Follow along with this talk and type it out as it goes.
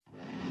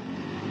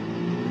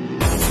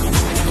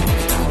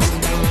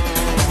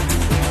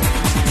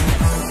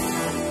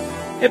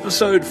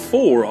Episode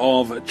 4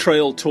 of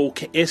Trail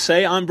Talk SA.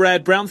 I'm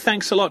Brad Brown.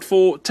 Thanks a lot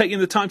for taking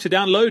the time to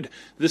download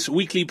this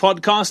weekly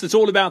podcast. It's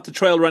all about the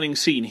trail running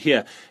scene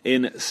here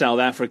in South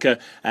Africa.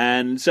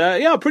 And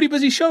a pretty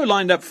busy show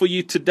lined up for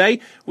you today.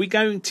 We're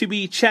going to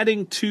be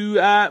chatting to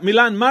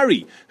Milan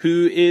Murray,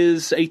 who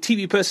is a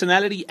TV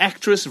personality,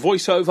 actress,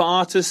 voiceover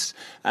artist.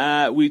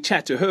 We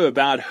chat to her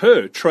about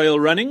her trail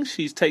running.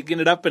 She's taken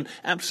it up and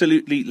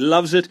absolutely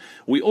loves it.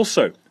 We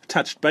also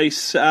touched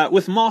base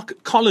with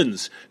Mark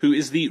Collins, who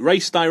is the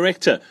race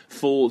director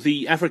for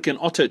the African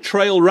Otter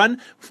Trail Run.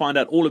 We'll find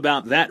out all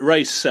about that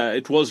race.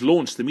 It was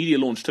launched, the media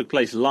launch took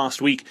place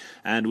last week,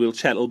 and we'll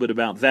chat a little bit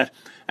about that.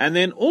 And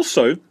then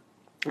also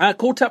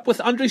caught up with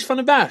Andries van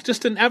der Berg,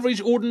 just an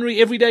average,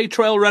 ordinary, everyday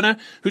trail runner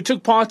who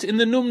took part in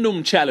the Num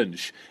Num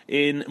Challenge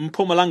in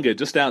Mpumalanga,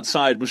 just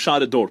outside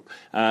Machadodorp,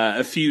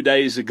 a few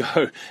days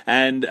ago.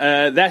 And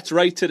that's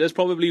rated as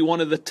probably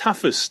one of the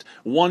toughest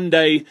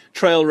one-day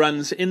trail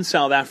runs in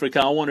South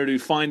Africa. I wanted to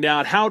find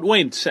out how it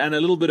went and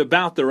a little bit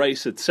about the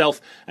race itself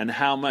and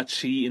how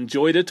much he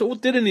enjoyed it or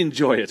didn't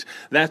enjoy it.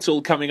 That's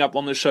all coming up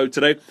on the show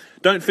today.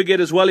 Don't forget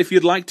as well, if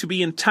you'd like to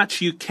be in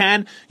touch, you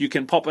can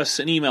pop us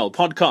an email,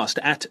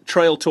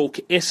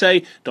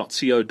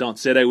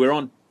 podcast@trailtalksa.co.za. We're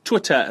on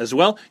Twitter as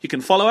well. You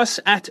can follow us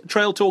at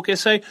Trail Talk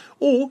SA,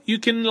 or you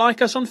can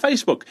like us on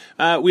Facebook.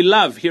 We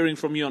love hearing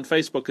from you on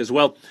Facebook as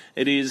well.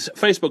 It is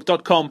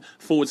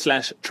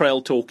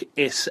facebook.com/Trail Talk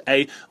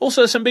SA.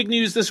 Also, some big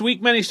news this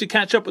week. Managed to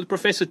catch up with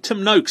Professor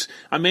Tim Noakes.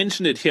 I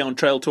mentioned it here on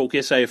Trail Talk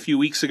SA a few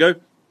weeks ago.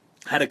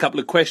 Had a couple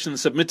of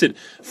questions submitted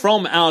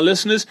from our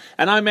listeners,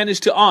 and I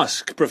managed to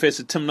ask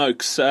Professor Tim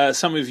Noakes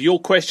some of your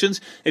questions.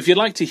 If you'd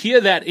like to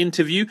hear that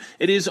interview,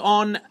 it is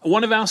on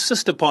one of our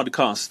sister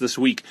podcasts this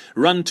week,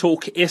 Run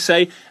Talk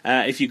SA.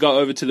 If you go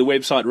over to the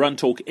website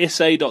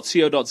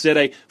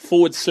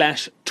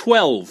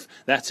runtalksa.co.za/12,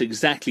 that's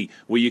exactly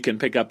where you can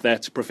pick up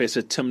that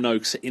Professor Tim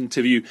Noakes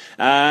interview.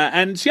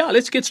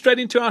 Let's get straight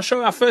into our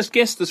show. Our first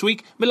guest this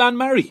week, Milan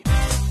Murray.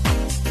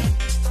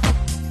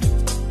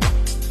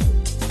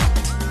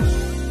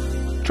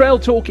 Trail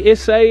Talk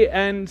SA,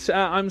 and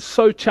I'm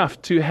so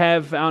chuffed to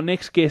have our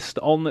next guest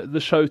on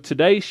the show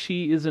today.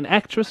 She is an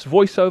actress,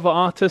 voiceover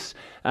artist.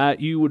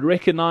 You would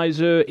recognize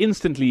her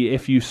instantly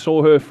if you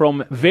saw her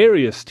from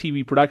various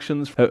TV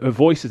productions. Her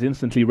voice is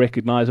instantly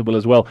recognizable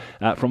as well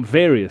from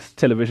various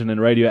television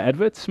and radio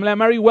adverts. Milan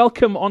Murray,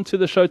 welcome onto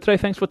the show today.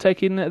 Thanks for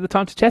taking the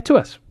time to chat to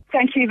us.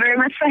 Thank you very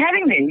much for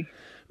having me.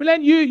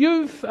 Milan,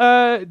 you've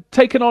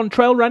taken on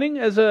trail running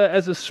as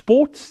a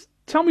sport.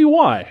 Tell me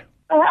why.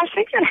 I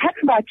think that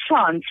happened by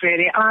chance,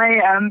 really.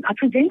 I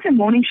present a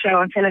morning show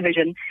on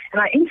television,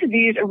 and I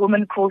interviewed a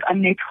woman called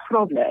Annette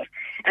Grobler,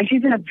 and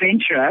she's an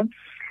adventurer.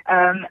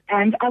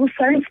 And I was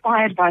so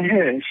inspired by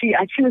her. She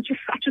was just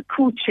such a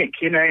cool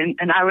chick, you know.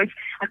 And I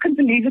couldn't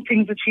believe the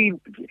things that she's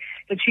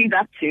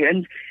up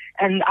to.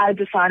 And I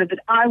decided that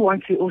I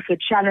want to also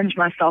challenge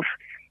myself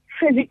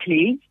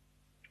physically.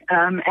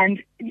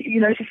 And,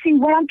 you know, to see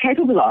what I'm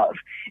capable of.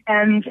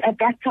 And at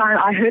that time,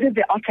 I heard of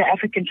the Otter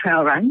African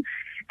Trail Run.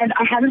 And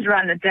I haven't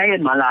run a day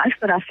in my life,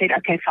 but I said,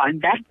 okay, fine,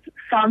 that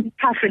sounds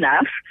tough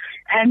enough.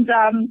 And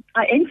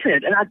I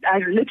entered, and I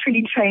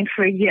literally trained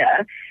for a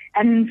year.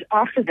 And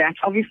after that,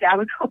 obviously, I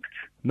was hooked.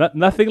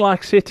 Nothing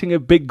like setting a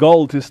big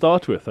goal to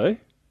start with, eh?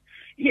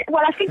 Yeah,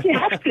 well, I think you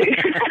have to.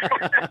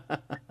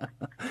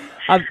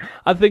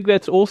 I think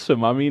that's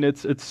awesome. I mean,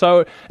 it's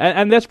so,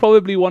 and that's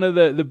probably one of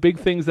the big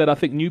things that I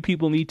think new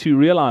people need to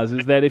realize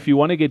is that if you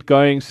want to get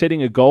going,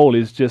 setting a goal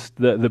is just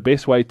the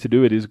best way to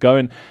do it, is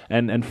go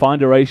and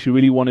find a race you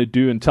really want to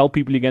do and tell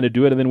people you're going to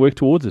do it and then work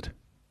towards it.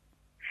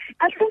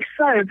 I think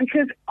so,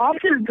 because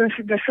after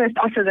the first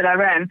Otter that I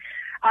ran,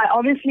 I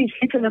obviously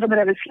hit a little bit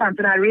of a slump,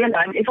 and I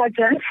realized if I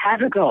don't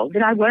have a goal,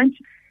 then I won't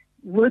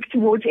work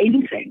towards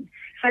anything.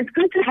 So it's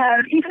good to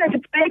have, even if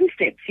it's baby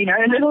steps, you know,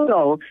 a little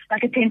goal,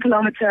 like a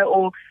 10-kilometer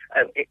or,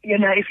 you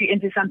know, if you're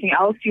into something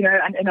else, you know,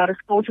 and not a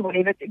sport or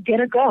whatever,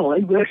 get a goal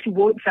and work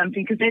towards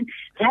something, because then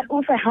that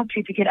also helps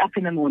you to get up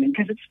in the morning,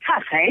 because it's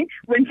tough, hey?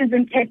 Winter's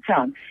in Cape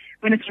Town,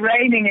 when it's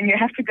raining and you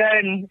have to go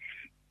and,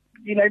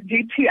 you know,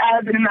 do 2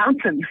 hours in a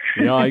mountain.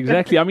 Yeah,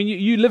 exactly. I mean,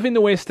 you live in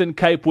the Western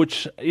Cape,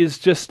 which is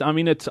just, I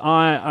mean,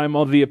 I'm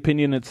of the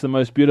opinion it's the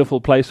most beautiful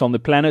place on the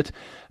planet.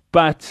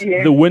 But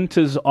yeah. The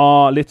winters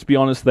are, let's be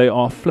honest, they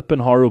are flippin'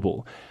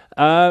 horrible.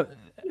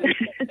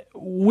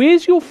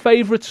 Where's your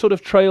favorite sort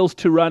of trails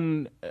to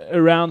run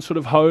around sort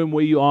of home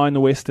where you are in the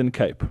Western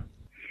Cape?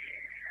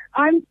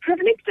 I'm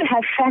privileged to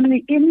have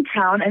family in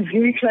town and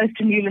very close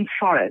to Newlands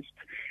Forest.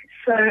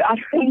 So I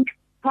think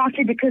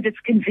partly because it's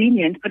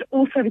convenient, but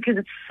also because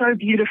it's so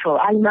beautiful.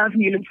 I love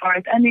Newlands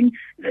Forest. I mean,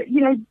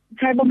 you know,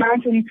 Table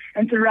Mountain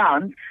and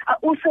surrounds. I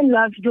also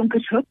love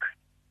Jonkershoek,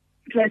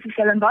 close to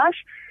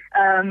Stellenbosch.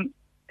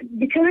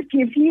 Because it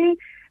gives you,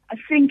 I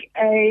think,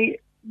 a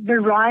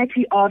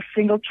variety of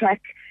single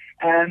track,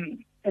 a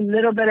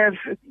little bit of,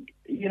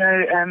 you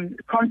know,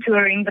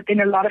 contouring, but then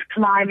a lot of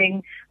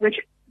climbing,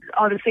 which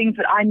are the things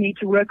that I need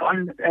to work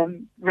on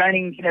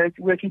running, you know,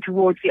 working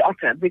towards the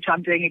Otter, which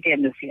I'm doing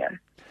again this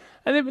year.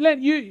 And then,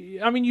 Milan,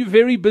 you're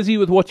very busy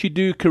with what you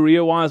do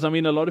career-wise. I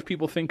mean, a lot of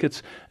people think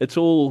it's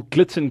all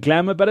glitz and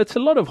glamour, but it's a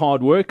lot of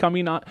hard work. I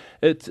mean,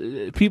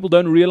 people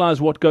don't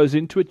realize what goes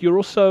into it. You're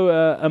also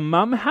a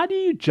mum. How do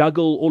you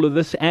juggle all of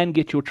this and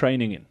get your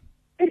training in?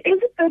 It is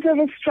a bit of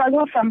a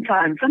struggle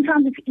sometimes.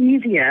 Sometimes it's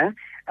easier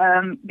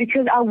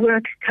because our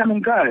work come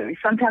and go.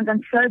 Sometimes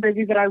I'm so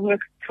busy that I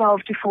work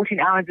 12 to 14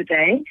 hours a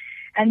day.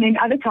 And then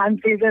other times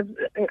there's a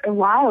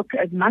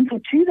month or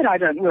two that I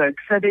don't work,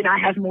 so then I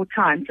have more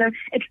time. So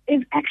it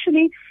is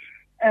actually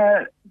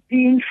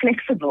being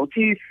flexible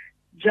to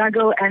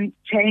juggle and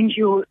change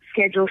your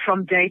schedule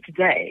from day to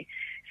day.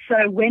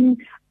 So when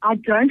I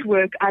don't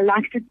work, I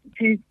like to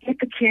get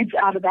the kids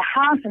out of the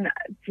house and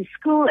to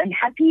school and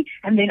happy,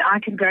 and then I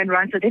can go and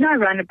run. So then I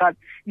run about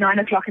 9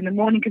 o'clock in the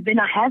morning because then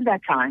I have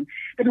that time.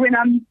 But when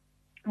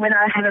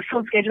I have a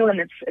full schedule and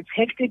it's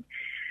hectic,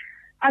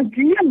 I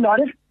do a lot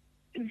of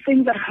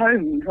things at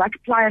home, like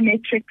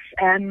plyometrics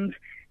and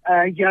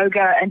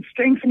yoga and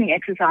strengthening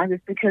exercises,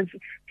 because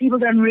people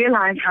don't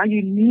realize how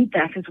you need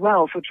that as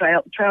well for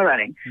trail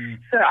running.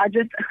 So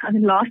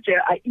last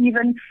year,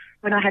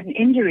 when I had an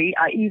injury,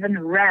 I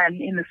even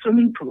ran in the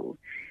swimming pool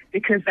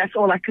because that's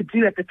all I could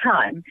do at the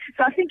time.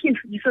 So I think you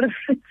sort of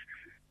fit,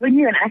 when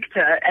you're an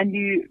actor and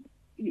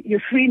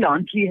you're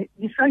freelance, you're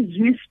so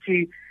used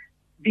to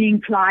being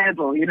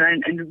pliable,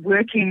 and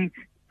working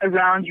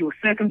around your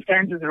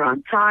circumstances,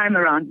 around time,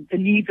 around the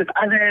needs of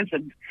others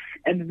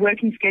and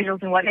working schedules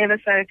and whatever.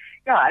 So,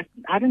 yeah,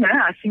 I don't know.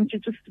 I seem to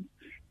just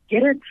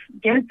get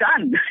it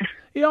done.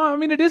 Yeah, I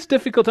mean, it is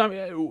difficult. I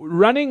mean,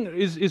 running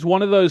is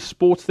one of those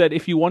sports that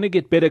if you want to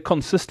get better,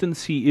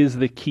 consistency is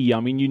the key.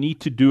 I mean, you need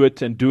to do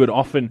it and do it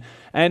often.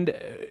 And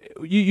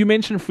you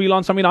mentioned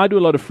freelance. I mean, I do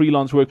a lot of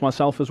freelance work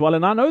myself as well,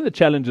 and I know the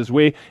challenges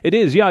where it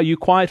is, you're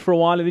quiet for a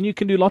while and then you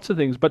can do lots of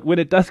things. But when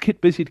it does get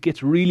busy, it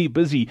gets really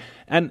busy.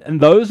 And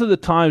those are the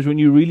times when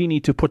you really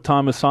need to put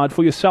time aside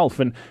for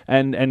yourself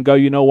and go,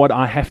 you know what,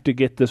 I have to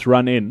get this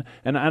run in.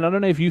 And I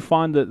don't know if you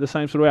find the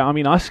same sort of way. I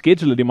mean, I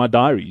schedule it in my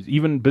diaries,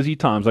 even busy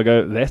times. I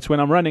go, that's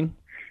when I'm running.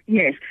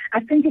 Yes,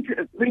 I think it's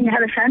when you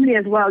have a family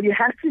as well, you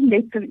have to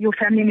let your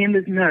family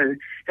members know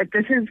that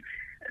this is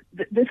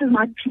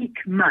my peak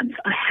month.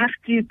 I have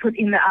to put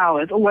in the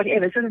hours or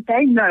whatever, so that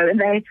they know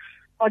and they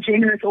are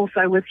generous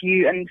also with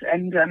you and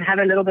have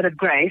a little bit of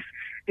grace,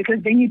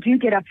 because then you do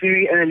get up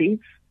very early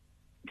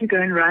to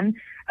go and run.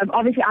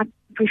 Obviously, I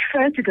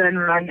prefer to go and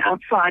run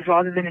outside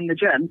rather than in the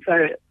gym.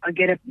 So I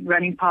get a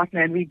running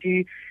partner and we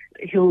do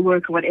hill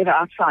work or whatever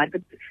outside.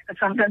 But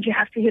sometimes you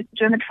have to hit the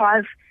gym at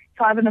 5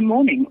 in the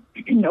morning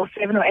or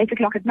 7 or 8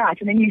 o'clock at night,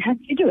 and then you have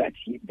to do it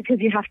because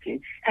you have to.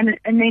 And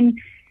then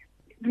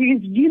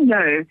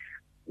because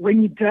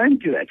when you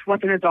don't do it,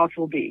 what the results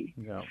will be.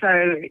 Yeah.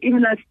 So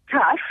even though it's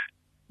tough,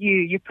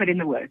 you put in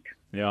the work.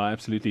 Yeah,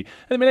 absolutely.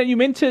 I mean, you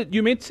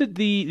mentioned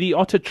the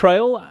Otter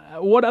Trail.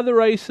 What other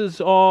races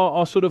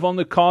are sort of on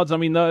the cards? I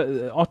mean,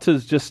 the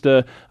Otter's just,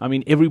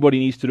 everybody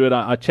needs to do it.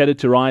 I chatted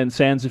to Ryan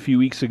Sands a few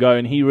weeks ago,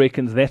 and he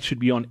reckons that should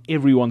be on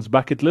everyone's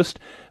bucket list.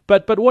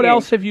 But what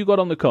else have you got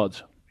on the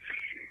cards?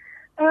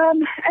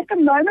 At the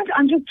moment,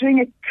 I'm just doing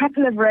a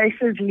couple of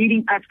races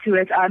leading up to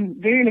it. I'm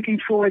very looking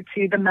forward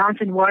to the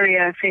Mountain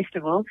Warrior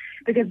Festival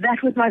because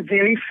that was my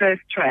very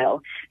first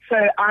trail. So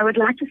I would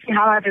like to see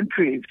how I've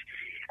improved.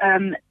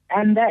 And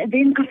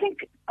then I think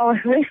I'll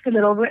rest a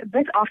little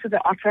bit after the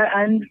Otter,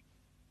 and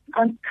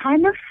I'm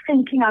kind of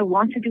thinking I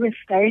want to do a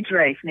stage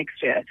race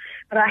next year,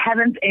 but I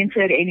haven't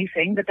entered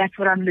anything, but that's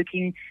what I'm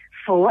looking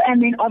for.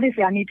 And then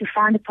obviously I need to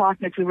find a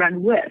partner to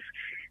run with,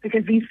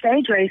 because these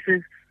stage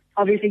races,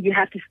 obviously you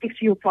have to stick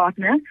to your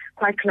partner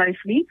quite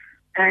closely,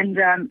 and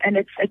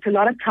it's a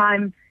lot of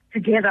time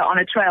together on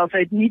a trail. So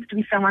it needs to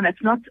be someone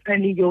that's not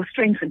only your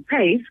strength and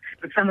pace,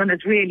 but someone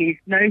that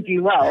really knows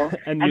you well.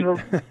 and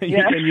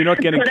you're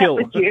not going to kill.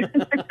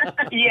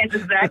 Yes,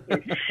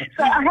 exactly.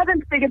 So I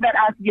haven't figured that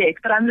out yet,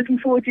 but I'm looking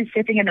forward to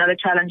setting another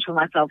challenge for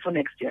myself for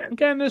next year.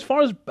 Okay, and as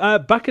far as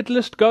bucket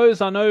list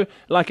goes, I know,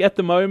 like at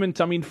the moment,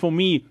 I mean, for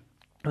me,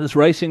 this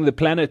Racing the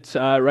Planet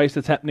race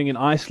that's happening in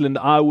Iceland,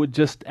 I would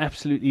just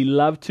absolutely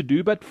love to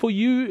do. But for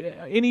you,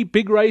 any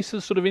big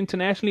races sort of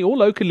internationally or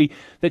locally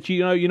that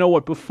you know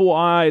what, before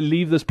I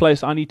leave this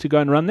place, I need to go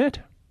and run that?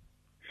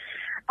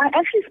 I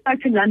actually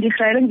spoke to Landi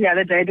Greyling the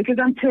other day because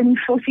I'm turning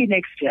 40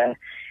 next year.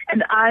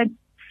 And I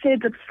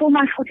said that for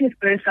my 40th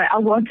birthday, I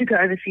want to go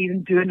overseas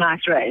and do a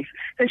nice race.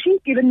 So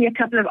she's given me a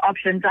couple of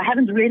options. I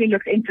haven't really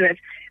looked into it,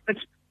 but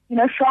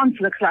France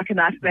looks like a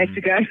nice place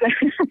to go. So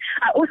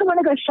I also want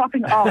to go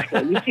shopping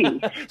after, you see.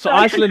 So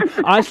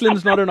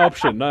Iceland's not an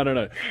option. No.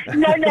 No. So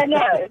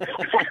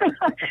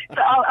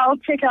I'll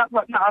check out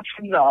what my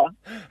options are.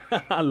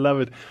 I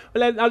love it.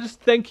 Well, I'll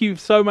just thank you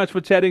so much for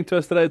chatting to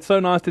us today. It's so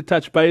nice to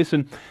touch base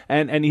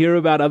and hear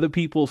about other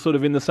people sort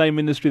of in the same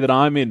industry that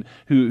I'm in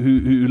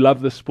who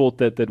love the sport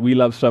that we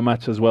love so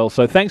much as well.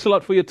 So thanks a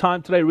lot for your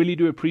time today. Really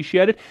do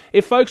appreciate it.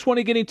 If folks want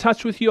to get in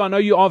touch with you, I know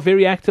you are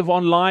very active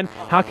online.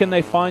 How can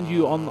they find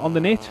you on the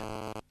net?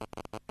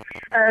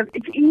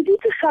 It's easy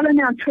to follow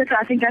me on Twitter.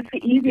 I think that's the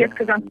easiest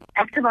because I'm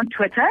active on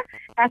Twitter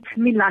at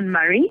Milan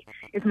Murray,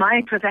 is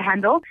my Twitter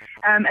handle.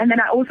 And then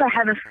I also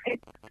have a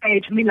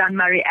page, Milan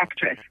Murray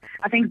Actress.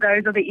 I think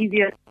those are the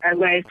easiest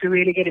ways to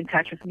really get in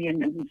touch with me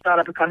and start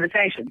up a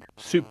conversation.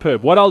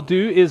 Superb. What I'll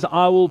do is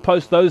I will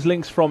post those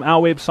links from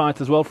our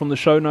website as well, from the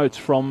show notes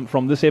from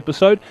this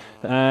episode.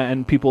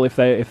 And people, if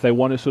they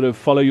want to sort of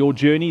follow your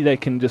journey, they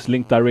can just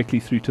link directly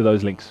through to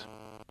those links.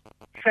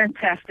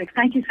 Fantastic.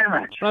 Thank you so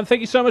much. Ron, thank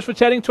you so much for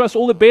chatting to us.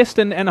 All the best,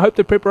 and I hope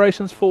the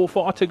preparations for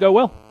Otter go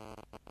well.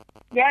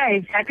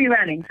 Yay. Happy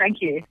running. Thank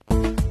you.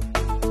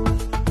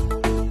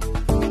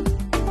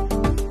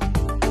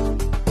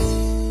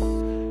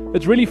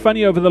 It's really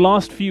funny, over the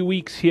last few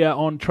weeks here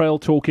on Trail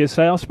Talk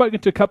SA, I've spoken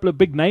to a couple of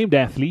big named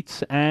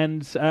athletes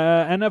and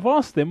I've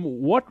asked them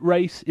what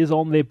race is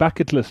on their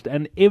bucket list,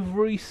 and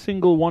every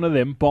single one of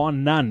them, bar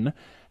none,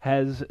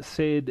 has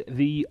said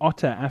the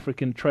Otter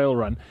African Trail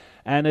Run.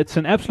 And it's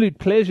an absolute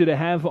pleasure to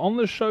have on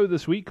the show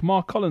this week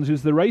Mark Collins,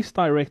 who's the race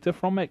director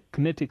from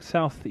Magnetic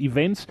South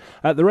Events,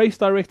 the race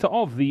director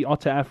of the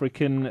Otter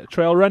African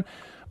Trail Run.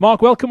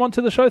 Mark, welcome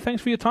onto the show.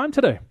 Thanks for your time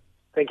today.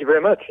 Thank you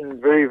very much, and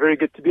very, very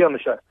good to be on the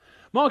show.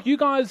 Mark, you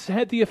guys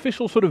had the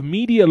official sort of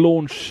media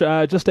launch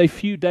just a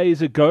few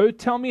days ago.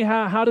 Tell me,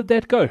 how did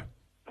that go?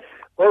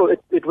 Well,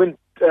 it went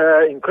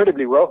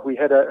incredibly well. We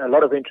had a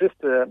lot of interest.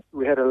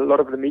 We had a lot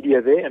of the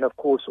media there, and of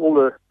course,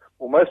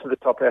 most of the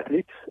top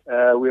athletes.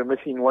 We were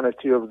missing one or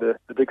two of the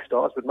big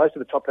stars, but most of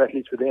the top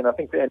athletes were there, and I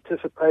think the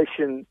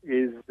anticipation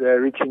is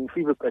reaching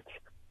fever pitch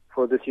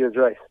for this year's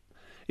race.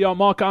 Yeah,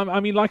 Mark, I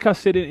mean, like I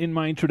said in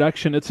my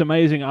introduction, it's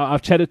amazing.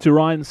 I've chatted to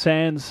Ryan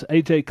Sands,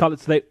 AJ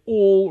Cullitz. They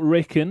all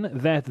reckon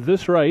that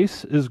this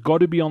race has got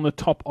to be on the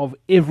top of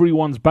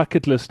everyone's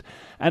bucket list.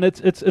 And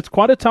it's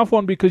quite a tough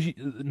one because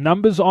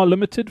numbers are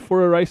limited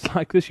for a race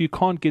like this. You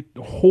can't get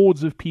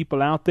hordes of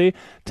people out there.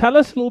 Tell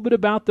us a little bit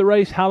about the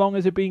race. How long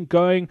has it been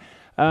going?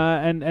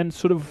 And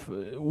sort of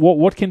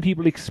what can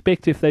people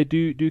expect if they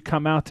do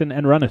come out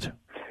and run it?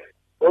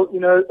 Well,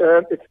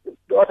 the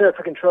Otter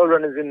African Trail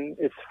Run is in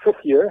its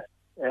fifth year.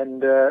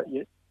 And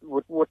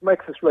what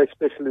makes this race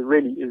special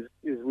really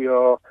is we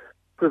are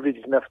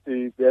privileged enough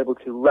to be able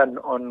to run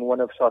on one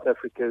of South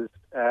Africa's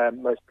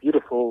most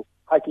beautiful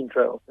hiking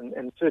trails,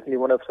 and certainly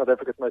one of South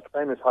Africa's most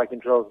famous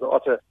hiking trails, the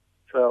Otter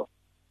Trail.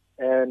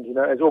 And,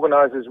 as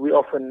organizers, we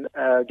often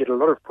get a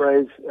lot of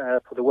praise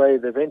for the way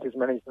the event is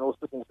managed and all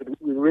sorts of things, but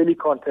we really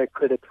can't take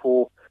credit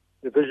for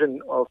the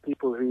vision of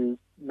people who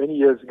many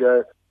years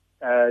ago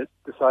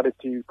decided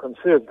to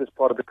conserve this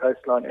part of the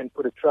coastline and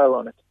put a trail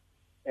on it.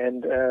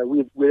 And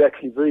we're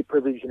actually very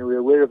privileged, and we're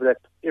aware of that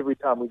every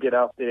time we get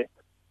out there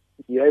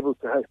to be able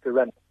to host a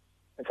run.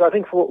 And so I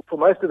think for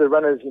most of the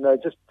runners,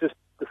 just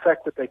the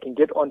fact that they can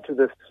get onto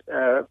this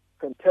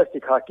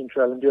fantastic hiking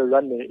trail and do a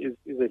run there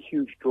is a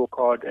huge draw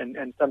card and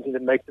something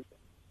that makes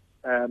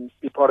it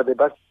be part of their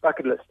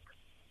bucket list.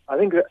 I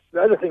think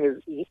the other thing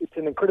is it's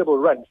an incredible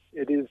run.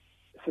 It is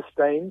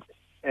sustained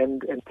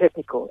and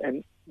technical,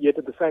 and yet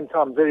at the same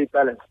time very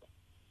balanced.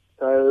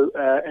 So,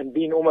 and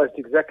being almost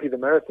exactly the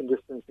marathon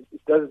distance,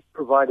 it does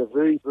provide a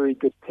very, very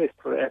good test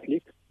for the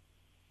athletes.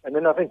 And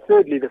then I think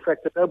thirdly, the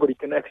fact that nobody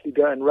can actually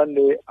go and run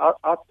there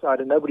outside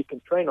and nobody can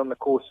train on the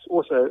course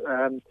also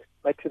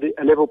makes it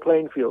a level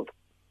playing field.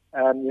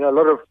 A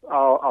lot of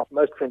our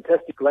most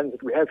fantastic runs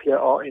that we have here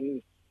are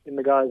in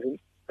the guys'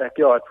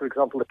 backyard. For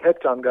example, the Cape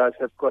Town guys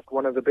have got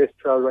one of the best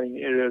trail running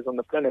areas on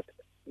the planet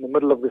in the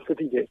middle of the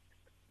city there.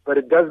 But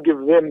it does give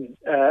them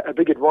a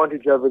big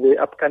advantage over the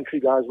upcountry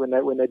guys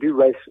when they do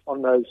race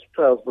on those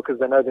trails because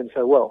they know them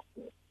so well.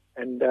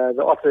 And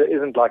the Otter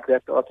isn't like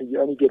that. The Otter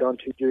you only get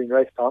onto during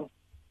race time,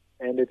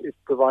 and it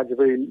provides a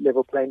very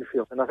level playing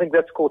field. And I think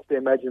that's caught the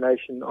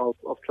imagination of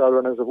trail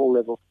runners of all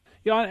levels.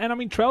 Yeah, and I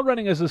mean, trail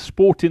running as a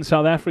sport in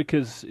South Africa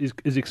is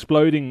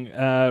exploding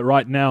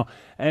right now,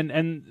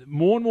 and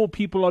more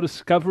people are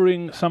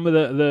discovering some of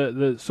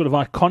the sort of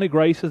iconic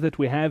races that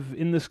we have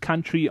in this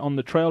country on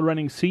the trail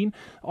running scene.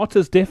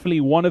 Otter's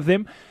definitely one of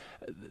them.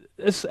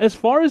 As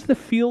far as the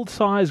field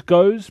size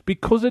goes,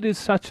 because it is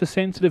such a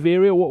sensitive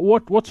area,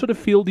 what sort of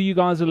field are you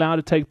guys allowed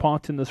to take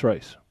part in this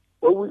race?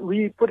 Well,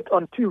 we put it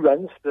on two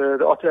runs. The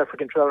Otter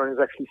African Trail Run is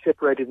actually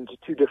separated into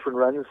two different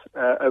runs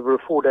over a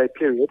 4-day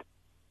period.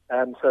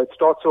 So it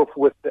starts off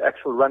with the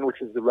actual run,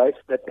 which is the race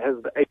that has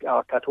the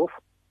 8-hour cutoff.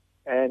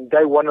 And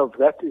day one of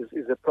that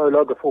is a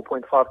prologue, a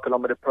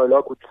 4.5-kilometer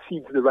prologue, which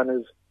seeds the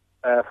runners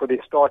for their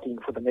starting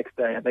for the next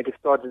day. And they get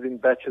started in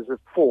batches of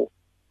 4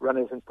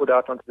 runners and put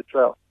out onto the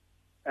trail.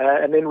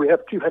 And then we have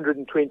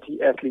 220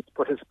 athletes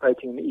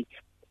participating in each.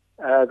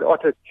 The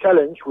Otter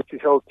Challenge, which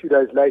is held 2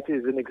 days later,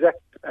 is an exact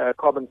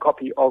carbon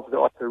copy of the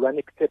Otter Run,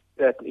 except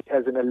that it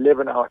has an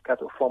 11-hour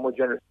cutoff, far more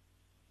generous.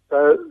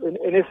 So,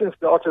 in essence,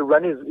 the Otter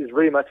Run is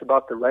very much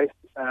about the race.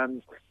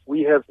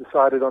 We have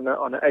decided on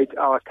an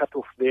 8-hour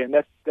cutoff there, and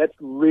that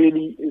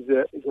really is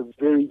a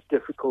very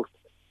difficult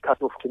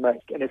cutoff to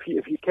make. And if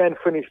you can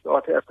finish the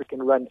Otter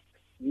African Run,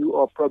 you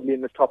are probably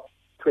in the top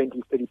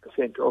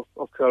 20-30%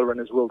 of trail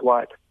runners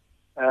worldwide.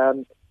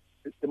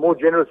 The more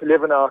generous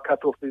 11-hour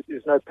cutoff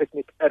is no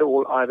picnic at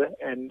all either,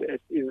 and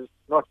it is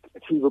not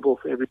achievable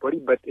for everybody,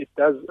 but it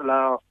does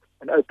allow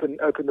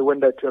open the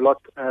window to a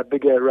lot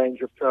bigger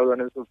range of trail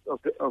runners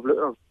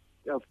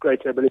of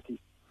greater ability.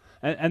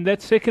 And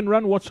that second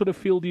run, what sort of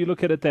field do you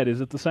look at that? Is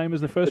it the same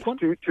as the first one?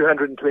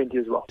 220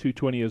 as well.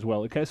 220 as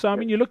well. Okay, so I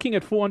mean, you're looking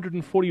at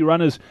 440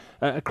 runners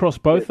across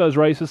both those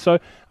races. So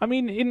I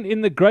mean,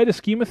 in the greater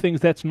scheme of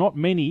things, that's not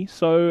many.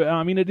 So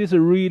I mean, it is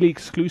a really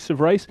exclusive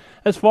race.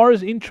 As far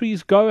as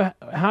entries go,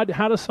 how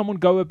does someone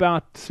go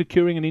about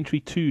securing an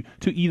entry to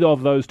either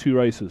of those two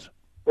races?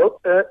 Well,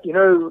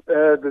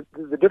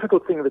 the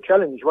difficult thing,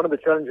 one of the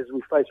challenges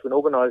we faced when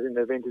organising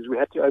the event is we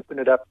had to open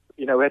it up,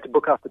 we had to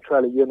book out the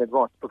trail a year in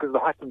advance because the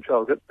hiking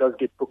trail does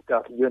get booked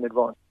out a year in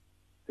advance.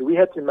 So we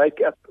had to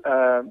make up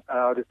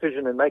our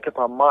decision and make up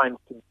our mind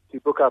to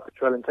book out the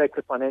trail and take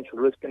the financial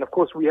risk. And of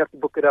course, we have to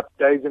book it up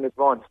days in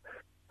advance.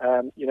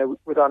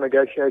 With our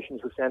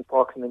negotiations with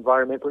SANParks and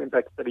environmental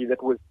impact study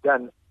that was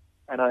done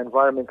and our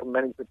environmental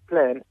management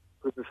plan,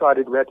 it was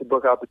decided we had to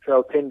book out the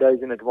trail 10 days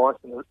in advance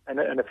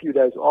and a few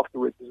days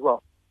afterwards as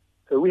well.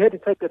 So we had to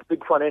take that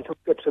big financial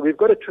step. So we've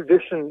got a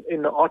tradition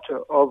in the Otter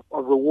of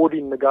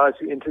rewarding the guys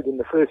who entered in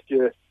the first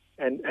year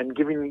and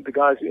giving the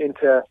guys who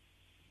enter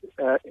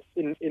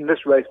in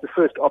this race the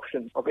first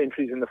option of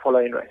entries in the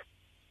following race.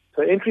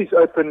 So entries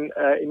open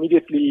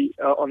immediately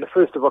on the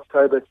 1st of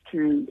October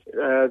to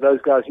those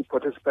guys who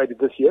participated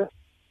this year.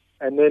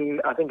 And then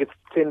I think it's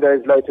 10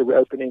 days later we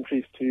open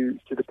entries to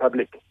the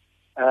public.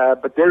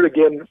 But there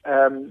again,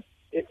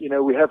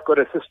 we have got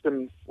a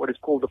system, what is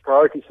called the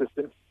priority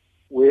system,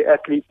 where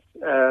athletes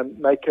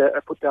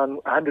put down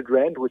 100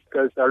 Rand, which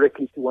goes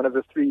directly to one of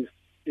the three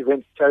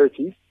event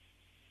charities,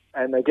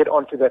 and they get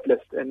onto that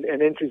list. And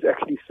entries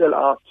actually sell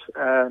out.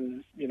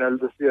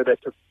 This year they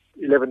took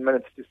 11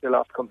 minutes to sell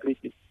out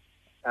completely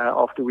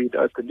after we'd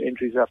opened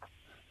entries up.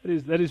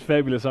 That is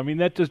fabulous. I mean,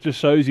 that just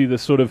shows you the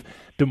sort of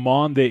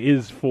demand there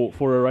is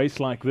for a race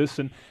like this,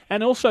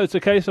 and also it's a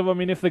case of, I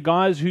mean, if the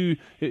guys who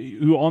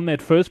are on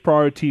that first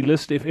priority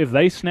list, if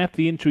they snap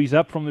the entries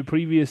up from the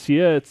previous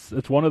year,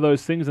 it's one of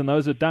those things, and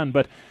those are done.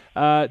 But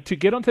to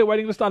get onto the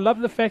waiting list, I love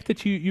the fact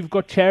that you've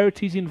got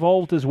charities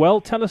involved as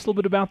well. Tell us a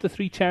little bit about the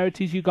three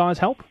charities you guys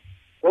help.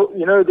 Well,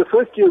 the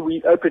first year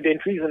we opened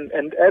entries,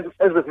 and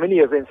as with many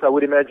events, I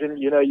would imagine,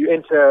 you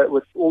enter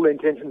with all the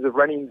intentions of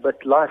running,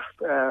 but life,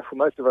 for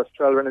most of us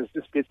trail runners,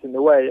 just gets in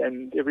the way,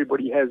 and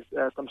everybody has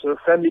some sort of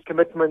family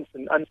commitments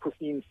and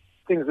unforeseen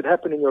things that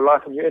happen in your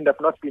life, and you end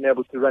up not being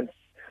able to run.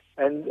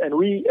 And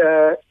we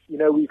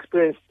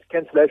experienced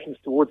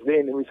cancellations towards the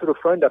end, and we sort of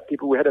phoned up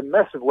people. We had a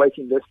massive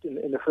waiting list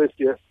in the first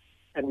year,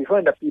 and we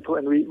phoned up people,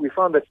 and we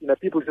found that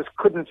people just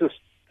couldn't just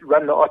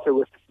run the Otter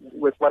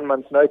with 1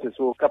 month's notice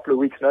or a couple of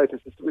weeks' notice.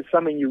 It's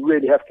something you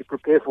really have to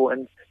prepare for,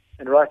 and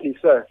rightly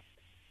so.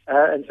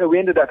 And so we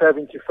ended up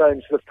having to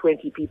phone sort of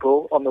 20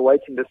 people on the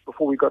waiting list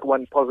before we got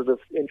one positive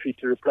entry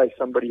to replace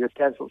somebody who had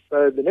cancelled.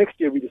 So the next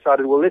year we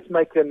decided, well, let's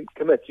make them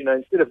commit.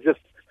 Instead of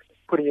just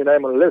putting your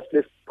name on a list,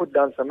 let's put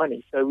down some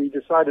money. So we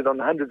decided on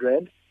 100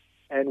 Rand,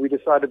 and we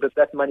decided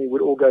that money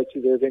would all go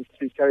to the event's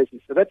three charities.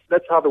 So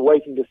that's how the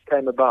waiting list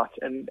came about,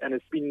 and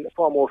it's been a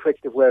far more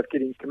effective way of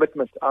getting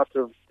commitment out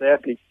of the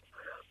athletes.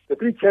 The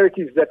three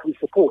charities that we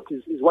support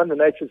is one, the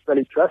Nature's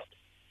Valley Trust.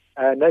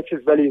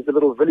 Nature's Valley is the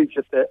little village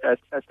at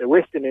the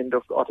western end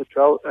of the Otter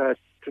Trail,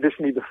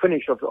 traditionally the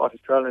finish of the Otter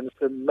Trail, and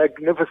it's a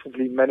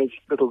magnificently managed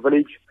little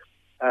village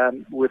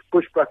with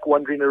bushbuck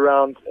wandering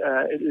around.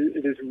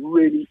 It is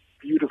really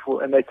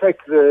beautiful, and they take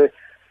their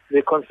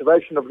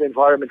conservation of the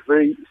environment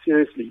very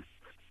seriously.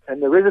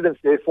 And the residents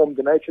there formed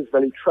the Nature's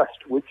Valley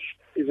Trust, which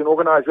is an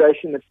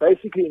organization that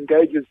basically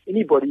engages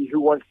anybody who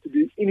wants to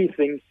do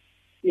anything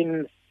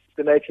in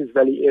the Nature's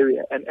Valley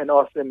area and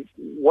ask them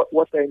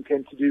what they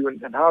intend to do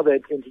and how they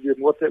intend to do it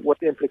and what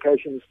the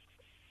implications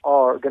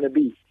are going to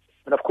be.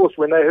 And of course,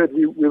 when they heard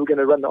we were going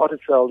to run the Otter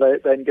Trail,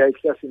 they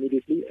engaged us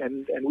immediately,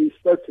 and we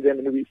spoke to them,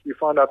 and we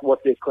found out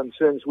what their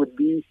concerns would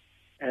be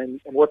and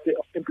what the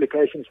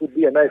implications would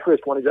be. And they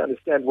first wanted to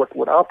understand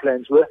what our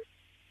plans were.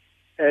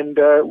 And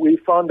we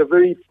found a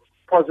very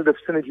positive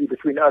synergy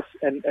between us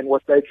and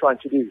what they're trying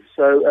to do.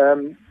 So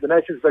the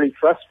Nature's Valley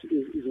Trust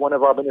is one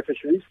of our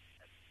beneficiaries.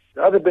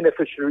 The other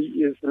beneficiary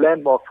is the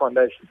Landmark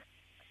Foundation.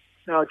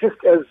 Now, just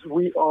as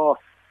we are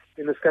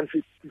in this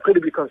country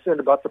incredibly concerned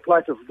about the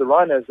plight of the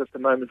rhinos at the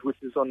moment, which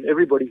is on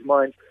everybody's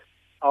mind,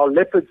 our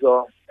leopards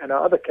are, and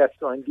our other cats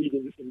are indeed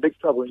in big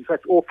trouble. In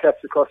fact, all cats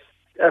across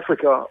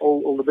Africa,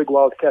 all the big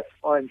wild cats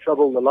are in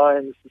trouble, the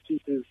lions, the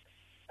cheetahs,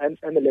 and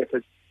the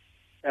leopards.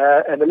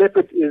 And the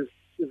leopard is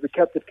the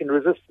cat that can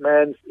resist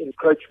man's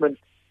encroachment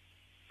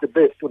the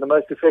best or the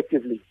most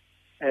effectively.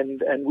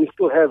 And we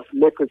still have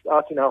leopards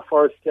out in our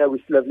forests here.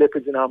 We still have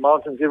leopards in our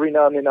mountains. Every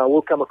now and then I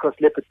will come across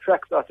leopard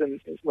tracks out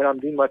when I'm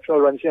doing my trail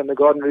runs here on the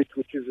garden route,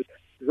 which is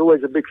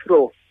always a big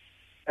thrill.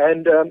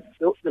 And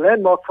the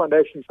Landmark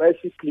Foundation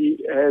basically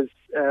has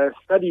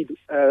studied,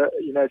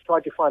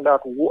 tried to find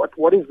out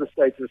what is the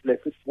status of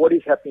leopards, what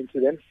is happening to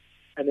them,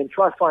 and then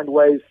try to find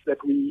ways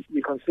that we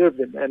conserve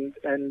them.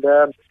 And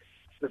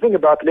the thing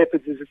about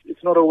leopards is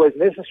it's not always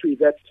necessary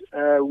that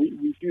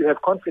we do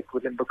have conflict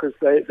with them, because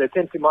they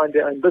tend to mind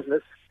their own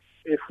business,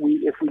 if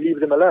we leave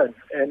them alone.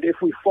 And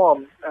if we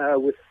farm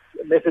with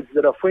methods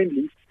that are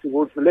friendly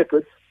towards the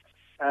leopards,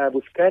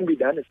 which can be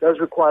done, it does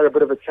require a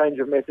bit of a change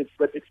of methods,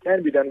 but it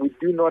can be done. We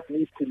do not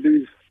need to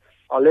lose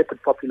our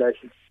leopard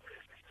population.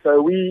 So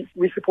we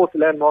support the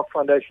Landmark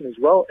Foundation as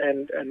well,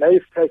 and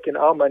they've taken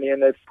our money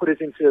and they've put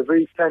it into a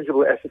very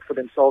tangible asset for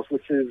themselves,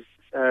 which is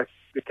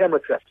the camera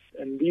traps.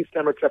 And these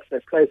camera traps they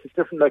place at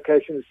different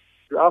locations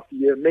throughout the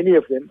year, many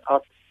of them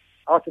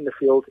out in the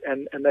field,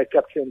 and they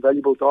capture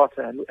invaluable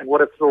data. And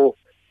what a thrill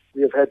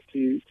we have had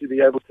to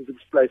be able to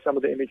display some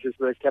of the images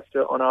that they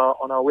capture on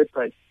our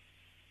webpage.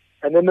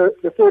 And then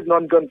the third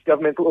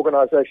non-governmental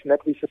organization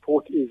that we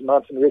support is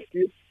Mountain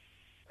Rescue.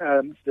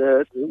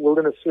 The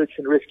Wilderness Search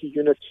and Rescue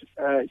Unit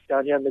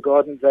down here in the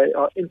Garden, they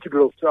are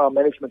integral to our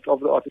management of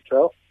the Otter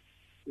Trail.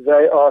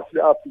 They are,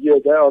 throughout the year,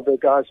 they are the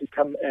guys who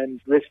come and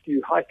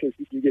rescue hikers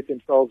who get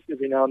themselves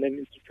every now and then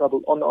into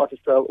trouble on the Otter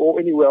Trail or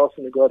anywhere else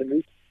in the Garden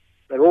route.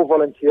 They're all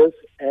volunteers,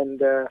 and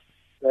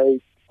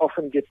they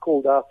often get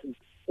called out in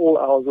all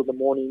hours of the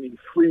morning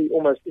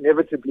almost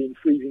inevitably in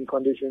freezing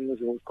conditions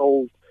or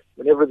cold.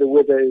 Whenever the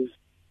weather is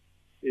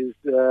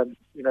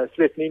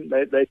threatening,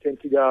 they tend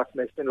to go out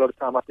and they spend a lot of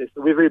time out there.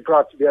 So we're very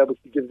proud to be able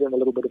to give them a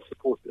little bit of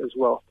support as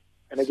well.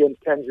 And again,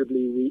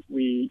 tangibly,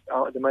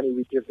 the money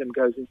we give them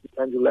goes into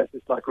tangible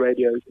assets like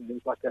radios and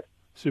things like that.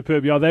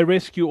 Superb. Yeah, they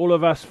rescue all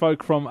of us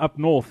folk from up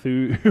north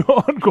who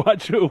aren't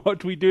quite sure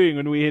what we're doing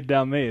when we head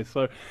down there.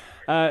 So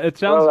it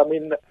sounds. Well, I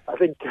mean, I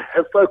think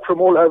folk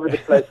from all over the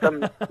place.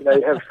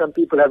 Some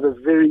people have a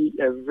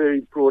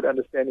very broad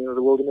understanding of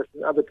the wilderness,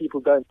 and other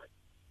people don't.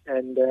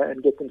 And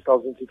get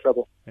themselves into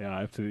trouble. Yeah,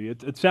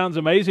 absolutely. It sounds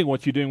amazing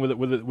what you're doing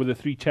with the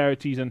three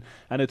charities, and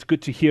it's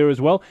good to hear as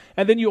well.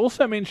 And then you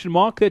also mentioned,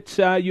 Mark,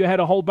 that you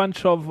had a whole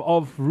bunch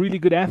of really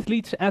good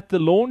athletes at the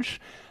launch.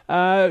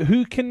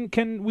 Who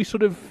can we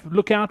sort of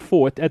look out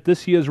for at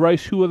this year's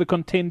race? Who are the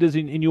contenders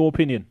in your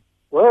opinion?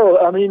 Well,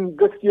 I mean,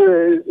 this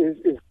year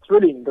is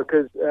thrilling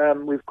because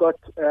we've got,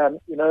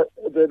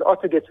 the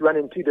Otter gets run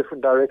in two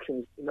different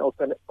directions in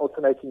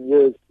alternating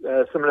years, in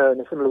a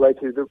similar way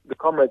to the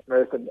Comrades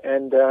Marathon.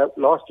 And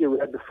last year we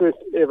had the first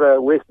ever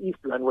West-East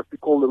run, what we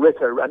call the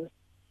Retto Run.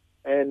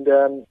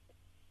 And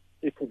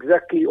it's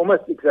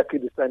almost exactly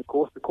the same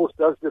course. The course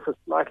does differ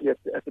slightly at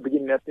the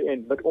beginning and at the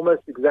end, but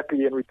almost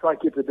exactly, and we try to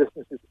keep the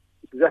distances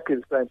exactly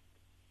the same.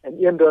 And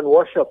Ian Don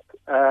Washop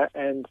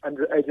and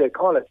under AJ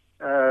Carlos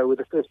were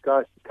the first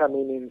guys to come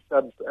in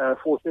sub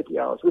 4:30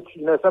 hours, which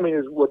something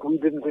is what we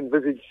didn't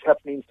envisage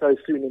happening so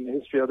soon in the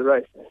history of the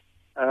race.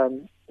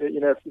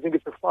 If you think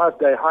it's a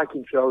 5-day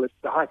hiking trail,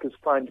 the hikers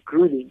find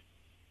grueling,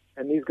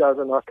 and these guys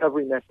are now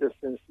covering that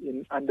distance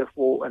in under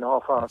 4.5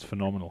 hours. That's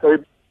phenomenal. So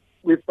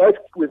we've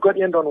got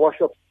Ian Don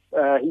Washop.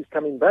 He's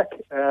coming back.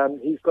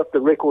 He's got the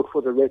record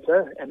for the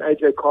Retto, and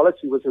AJ Carlos,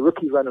 who was a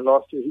rookie runner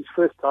last year, his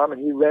first time, and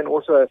he ran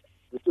also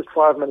with just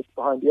 5 minutes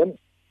behind him.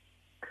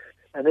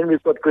 And then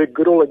we've got Greg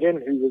Goodall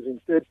again, who was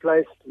in third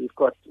place. We've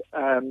got,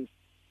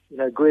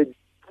 Greg,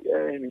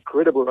 an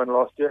incredible run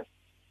last year.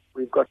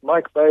 We've got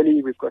Mike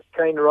Bailey. We've got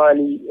Kane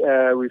Riley.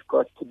 We've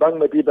got Tabang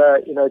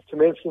Madiba, to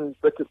mention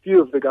but a few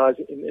of the guys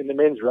in the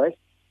men's race.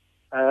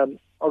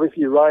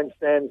 Obviously, Ryan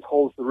Stans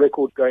holds the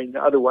record going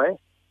the other way.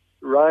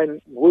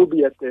 Ryan will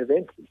be at the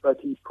event, but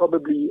he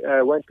probably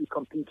won't be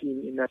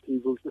competing in that.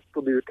 He will just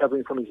still be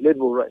recovering from his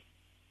Leadville race.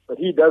 But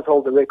he does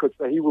hold the record,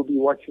 so he will be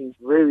watching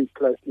very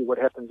closely what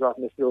happens out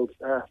in the field,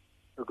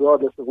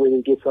 regardless of whether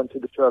he gets onto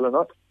the trail or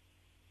not.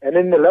 And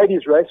in the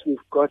ladies' race, we've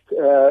got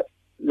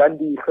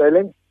Landi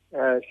Kheling.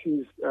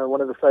 She's one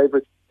of the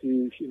favourites.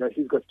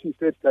 She's got 2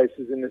 third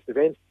places in this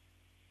event.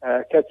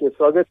 Katja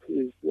Sogat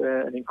is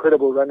an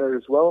incredible runner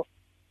as well.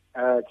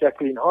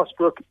 Jacqueline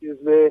Hosbrook is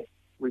there.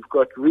 We've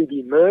got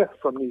Ruby Murr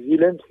from New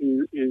Zealand,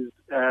 who is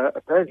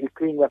apparently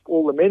cleaning up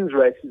all the men's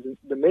races,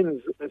 the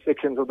men's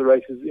sections of the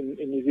races in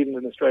New Zealand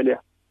and Australia.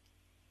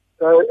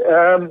 So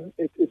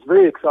it's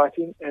very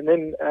exciting. And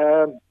then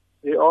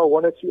there are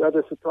 1 or 2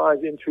 other surprise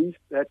entries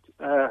that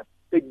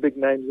big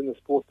names in the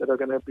sport that are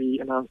going to be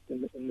announced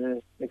in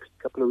the next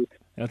couple of weeks.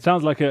 It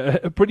sounds like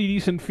a pretty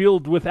decent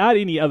field without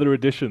any other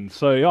additions.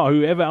 So, yeah,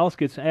 whoever else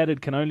gets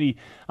added can only,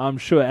 I'm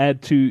sure,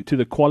 add to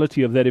the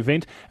quality of that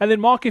event. And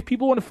then, Mark, if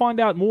people want to find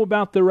out more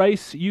about the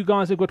race, you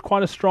guys have got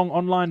quite a strong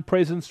online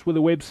presence with a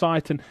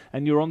website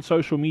and you're on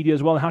social media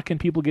as well. How can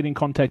people get in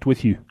contact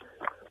with you?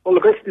 Well,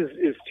 the best is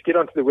to get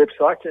onto the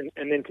website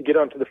and then to get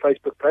onto the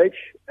Facebook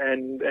page.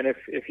 And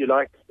if you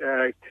like,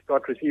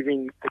 start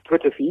receiving the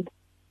Twitter feed.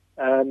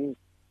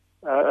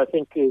 I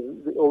think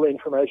all the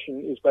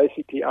information is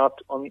basically out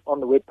on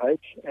the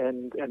webpage,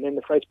 and then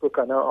the Facebook.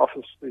 I know our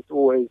office is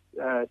always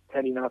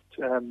handing out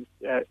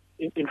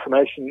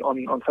information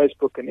on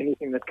Facebook and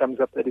anything that comes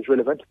up that is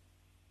relevant.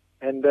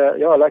 And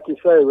like you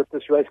say, with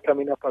this race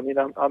coming up, I mean,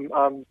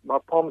 my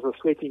palms are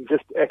sweating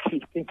just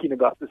actually thinking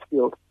about this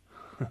field.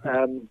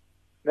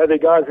 Now, there are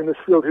guys in this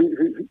field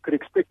who could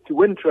expect to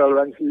win trail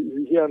runs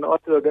who here in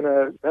Ottawa are going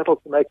to battle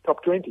to make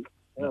top 20.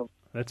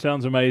 That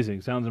sounds amazing.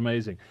 Sounds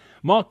amazing.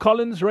 Mark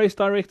Collins, race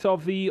director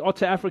of the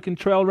Otter African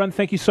Trail Run.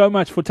 Thank you so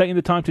much for taking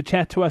the time to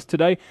chat to us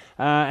today,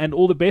 and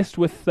all the best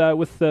with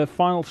the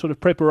final sort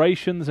of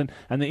preparations and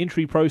the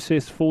entry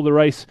process for the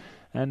race.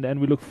 And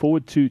we look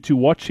forward to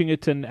watching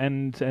it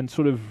and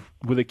sort of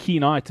with a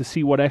keen eye to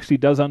see what actually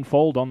does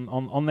unfold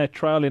on that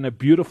trail in a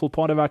beautiful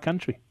part of our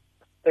country.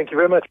 Thank you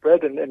very much,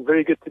 Brad, and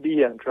very good to be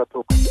here on Trail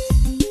Talk.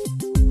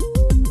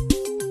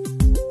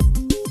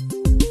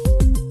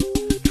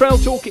 Trail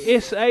Talk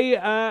SA,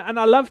 and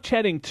I love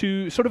chatting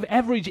to sort of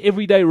average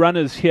everyday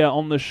runners here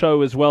on the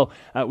show as well.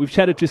 We've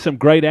chatted to some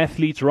great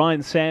athletes,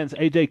 Ryan Sands,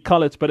 AJ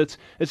Collett, but it's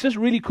just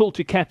really cool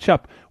to catch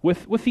up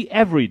with the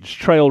average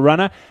trail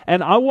runner.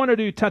 And I wanted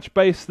to touch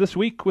base this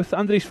week with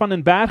Andries van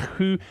den Berg,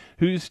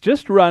 who's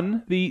just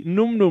run the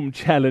Num Num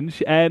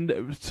Challenge,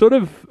 and sort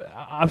of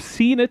I've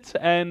seen it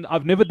and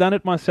I've never done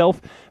it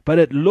myself, but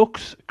it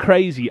looks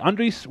crazy.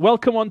 Andries,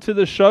 welcome onto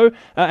the show.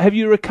 Have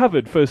you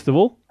recovered, first of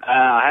all?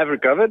 I have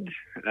recovered.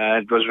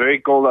 It was very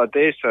cold out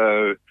there,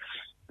 so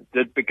I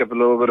did pick up a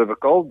little bit of a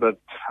cold, but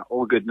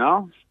all good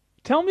now.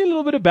 Tell me a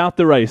little bit about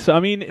the race.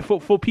 I mean,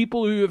 for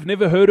people who have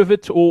never heard of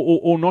it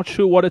or not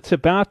sure what it's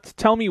about,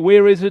 tell me,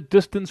 where is it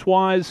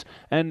distance-wise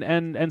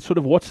and sort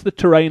of what's the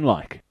terrain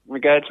like?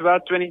 Okay, it's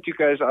about 22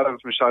 km out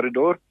of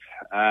Machadodorp.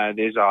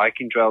 There's a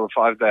hiking trail, a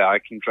 5-day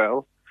hiking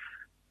trail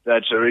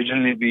that's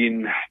originally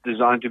been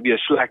designed to be a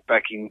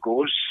slack-packing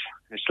course.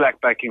 A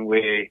slack-packing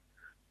where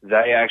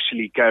they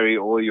actually carry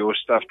all your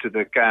stuff to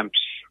the camps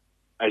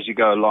as you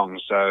go along.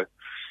 So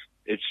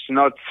it's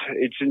not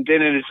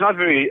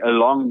very a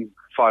long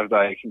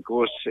 5-day hiking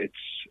course. It's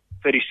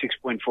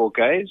 36.4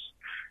 Ks.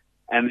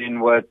 And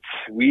then what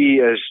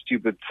we as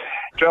stupid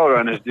trail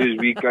runners do is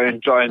we go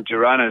and try to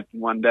run it in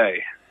one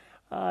day.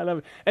 I love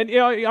it. And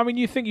I mean,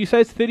 you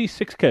say it's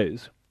 36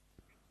 Ks?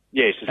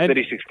 Yes, it's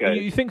 36 Ks.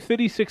 You think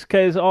 36 Ks,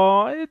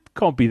 it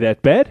can't be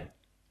that bad?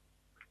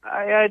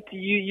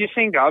 You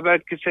think, how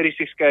bad could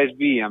 36 Ks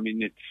be? I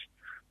mean,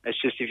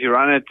 it's just if you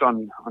run it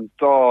on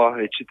tar,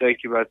 it should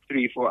take you about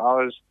 3-4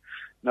 hours,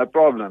 no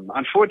problem.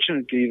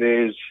 Unfortunately,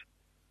 there's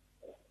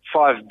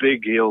 5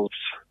 big hills,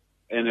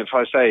 and if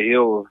I say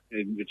hill,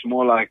 it's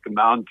more like a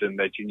mountain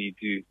that you need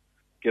to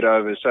get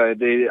over. So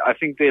I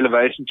think the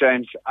elevation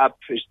change up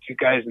is 2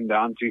 Ks and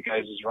down 2 Ks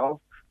as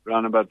well,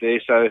 around about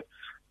there. So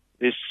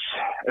there's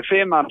a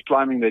fair amount of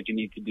climbing that you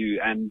need to do,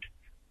 and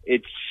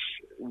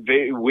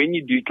when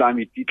you do climb,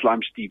 you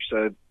climb steep.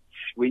 So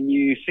when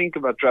you think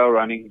about trail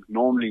running,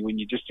 normally when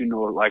you just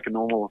do like a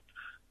normal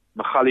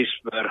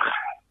Magaliesberg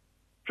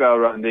trail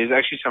run, there's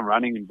actually some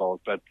running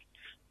involved. But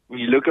when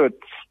you look at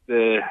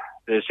the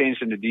ascents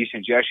and the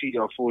descents, you actually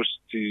are forced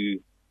to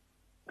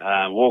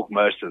walk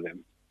most of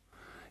them.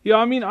 Yeah,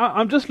 I mean,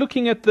 I'm just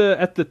looking at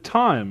the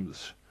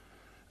times.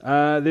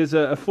 There's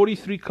a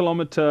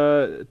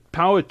 43-kilometer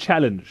power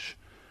challenge,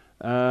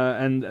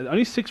 and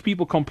only 6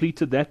 people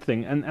completed that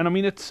thing. And I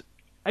mean, it's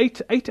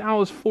 8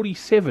 hours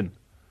 47.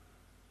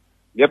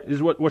 Yep.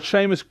 Is what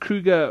Seamus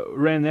Kruger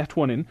ran that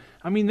one in.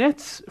 I mean,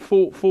 that's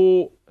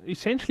for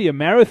essentially a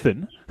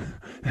marathon.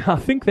 I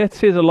think that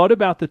says a lot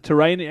about the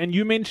terrain. And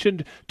you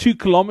mentioned 2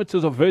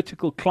 kilometers of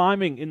vertical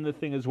climbing in the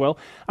thing as well.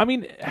 I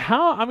mean,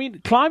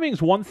 climbing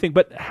is one thing,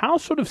 but how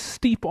sort of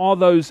steep are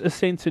those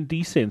ascents and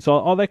descents?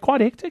 Are they quite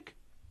hectic?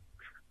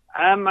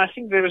 I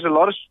think there was a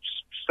lot of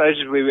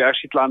stages where we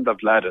actually climbed up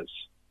ladders.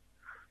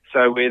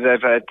 So where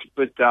they've had to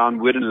put down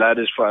wooden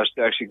ladders for us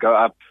to actually go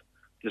up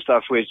the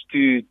stuff where it's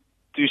too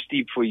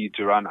steep for you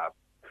to run up.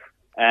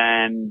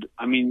 And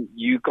I mean,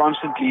 you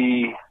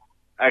constantly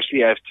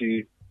actually have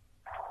to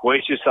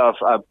hoist yourself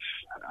up.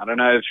 I don't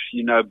know if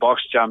you know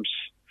box jumps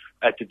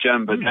at the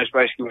gym, but that's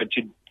basically what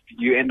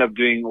you end up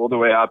doing all the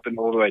way up and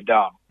all the way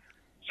down.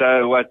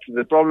 So what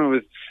the problem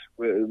with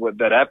what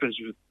that happens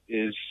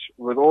is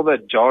with all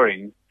that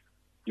jarring,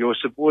 your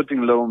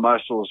supporting little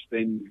muscles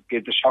then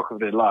get the shock of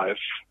their life.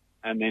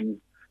 And then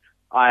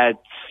I had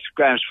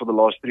cramps for the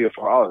last 3 or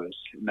 4 hours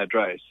in that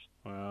race.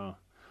 Wow.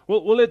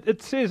 Well,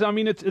 it says, I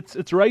mean,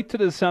 it's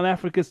rated as South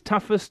Africa's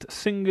toughest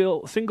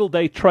single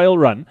day trail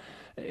run.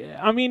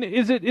 I mean,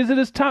 is it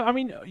as tough? I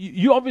mean,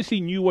 you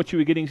obviously knew what you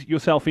were getting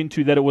yourself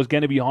into, that it was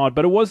going to be hard,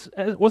 but was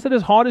it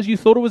as hard as you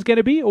thought it was going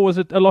to be, or was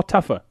it a lot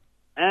tougher?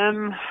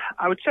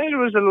 I would say it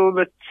was a little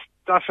bit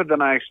tougher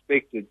than I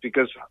expected,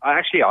 because I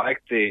actually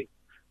hiked there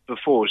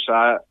before, so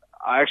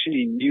I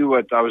actually knew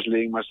what I was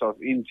letting myself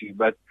into.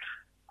 But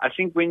I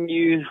think when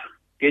you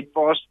get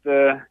past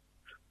the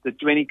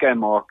 20K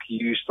mark,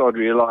 you start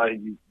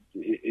realizing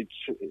it's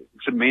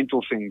a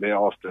mental thing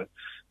thereafter.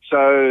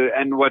 So,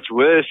 and what's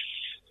worse,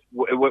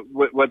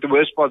 what the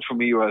worst part for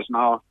me was,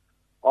 now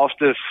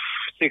after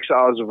 6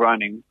 hours of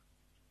running,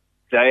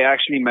 they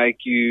actually make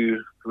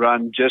you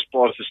run just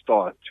past the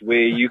start,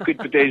 where you could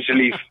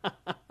potentially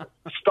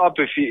stop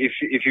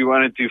if you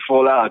wanted to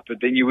fall out, but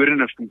then you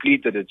wouldn't have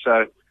completed it.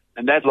 So,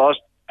 and that last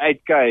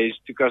 8Ks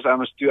took us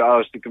almost 2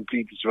 hours to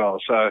complete as well.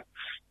 So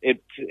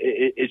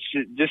it's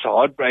just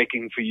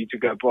heartbreaking for you to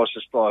go past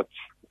the start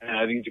and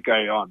having to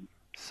carry on.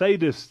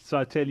 Sadists,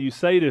 I tell you,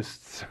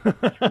 sadists.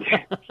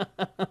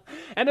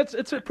 And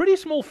it's a pretty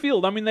small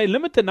field. I mean, they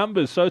limit the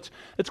numbers, so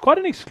it's quite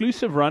an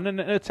exclusive run, and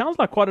it sounds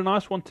like quite a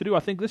nice one to do. I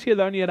think this year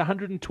they only had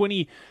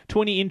 120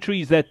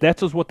 entries.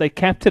 That was what they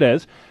capped it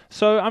as.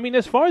 So, I mean,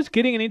 as far as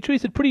getting an entry,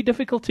 is it pretty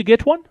difficult to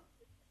get one?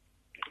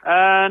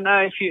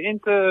 No, if you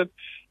enter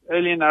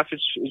early enough,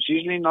 it's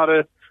usually not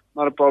a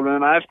problem.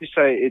 And I have to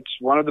say, it's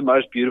one of the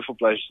most beautiful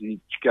places you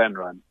can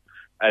run.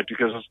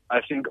 Because I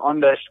think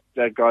on that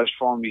guy's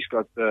farm, he's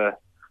got the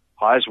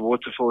highest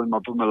waterfall in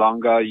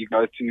Mpumalanga. You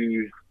go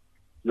to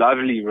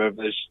lovely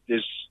rivers.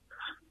 There's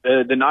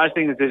the nice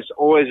thing is there's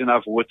always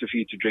enough water for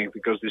you to drink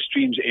because there's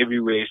streams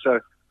everywhere. So,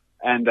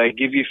 and they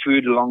give you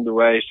food along the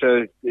way.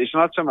 So it's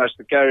not so much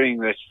the carrying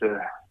that's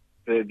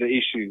the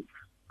issue,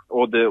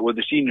 or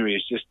the scenery.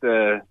 It's just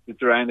the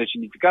terrain that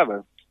you need to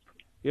cover.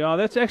 Yeah,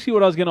 that's actually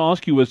what I was going to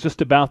ask you, was just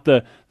about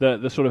the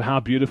sort of how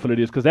beautiful it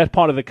is, because that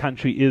part of the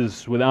country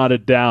is, without a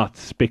doubt,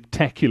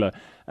 spectacular.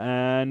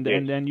 And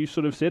Yes. and you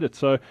sort of said it.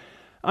 So,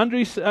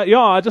 Andries,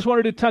 I just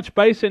wanted to touch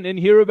base and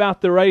hear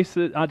about the race.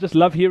 I just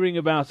love hearing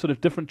about sort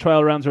of different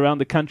trail rounds around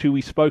the country.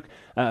 We spoke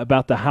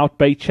about the Hout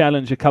Bay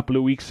Challenge a couple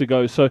of weeks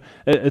ago. So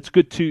it's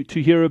good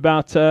to hear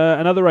about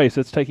another race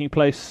that's taking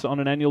place on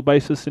an annual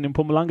basis in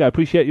Mpumalanga. I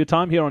appreciate your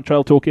time here on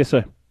Trail Talk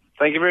SA.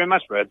 Thank you very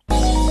much, Brad.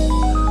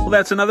 Well,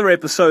 that's another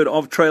episode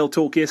of Trail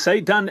Talk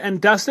SA, done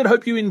and dusted.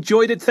 Hope you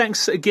enjoyed it.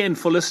 Thanks again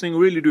for listening.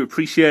 Really do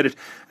appreciate it.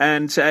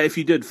 And if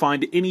you did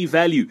find any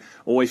value,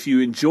 or if you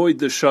enjoyed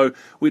the show,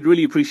 we'd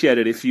really appreciate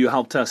it if you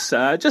helped us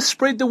just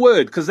spread the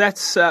word, because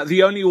that's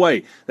the only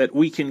way that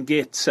we can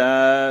get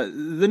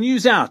the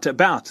news out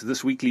about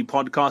this weekly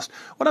podcast.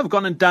 What I've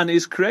gone and done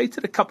is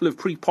created a couple of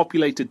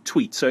pre-populated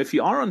tweets. So if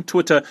you are on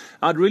Twitter,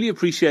 I'd really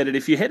appreciate it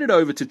if you headed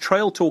over to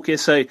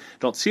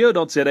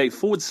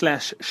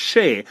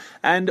trailtalksa.co.za/share.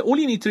 And all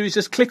you need to do is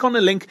just click on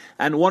a link,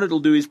 and what it'll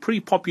do is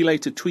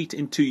pre-populate a tweet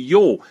into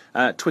your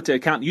Twitter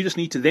account. You just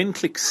need to then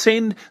click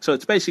send. So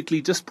it's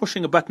basically just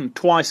pushing a button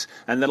twice,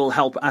 and that'll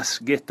help us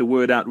get the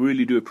word out.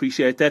 Really do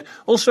appreciate that.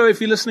 Also, if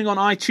you're listening on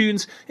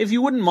iTunes, if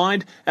you wouldn't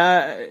mind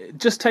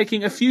just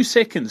taking a few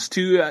seconds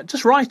to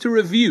just write a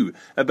review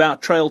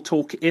about Trail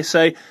Talk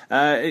SA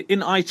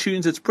in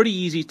iTunes. It's pretty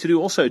easy to do.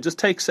 Also, it just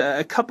takes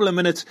a couple of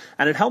minutes,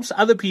 and it helps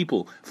other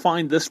people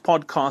find this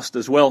podcast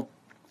as well.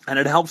 And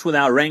it helps with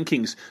our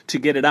rankings to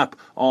get it up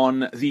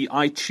on the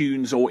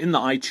iTunes or in the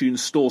iTunes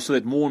store so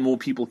that more and more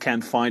people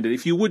can find it.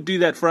 If you would do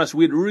that for us,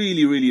 we'd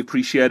really, really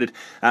appreciate it,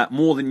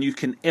 more than you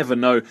can ever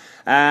know.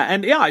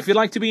 And if you'd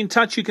like to be in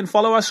touch, you can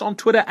follow us on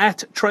Twitter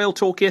at Trail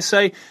Talk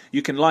SA.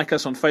 You can like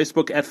us on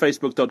Facebook at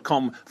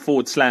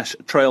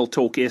facebook.com/Trail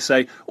Talk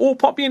SA, or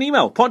pop me an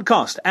email,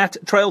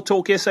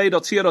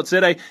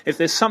 podcast@trailtalksa.co.za. If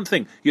there's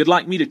something you'd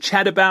like me to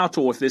chat about,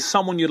 or if there's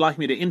someone you'd like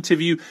me to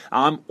interview,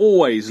 I'm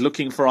always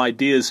looking for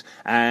ideas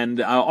and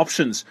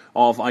options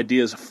of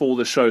ideas for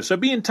the show. So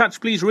be in touch,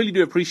 please. Really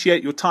do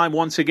appreciate your time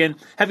once again.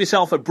 Have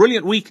yourself a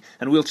brilliant week,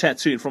 and we'll chat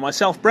soon. From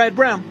myself, Brad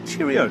Brown,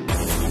 cheerio.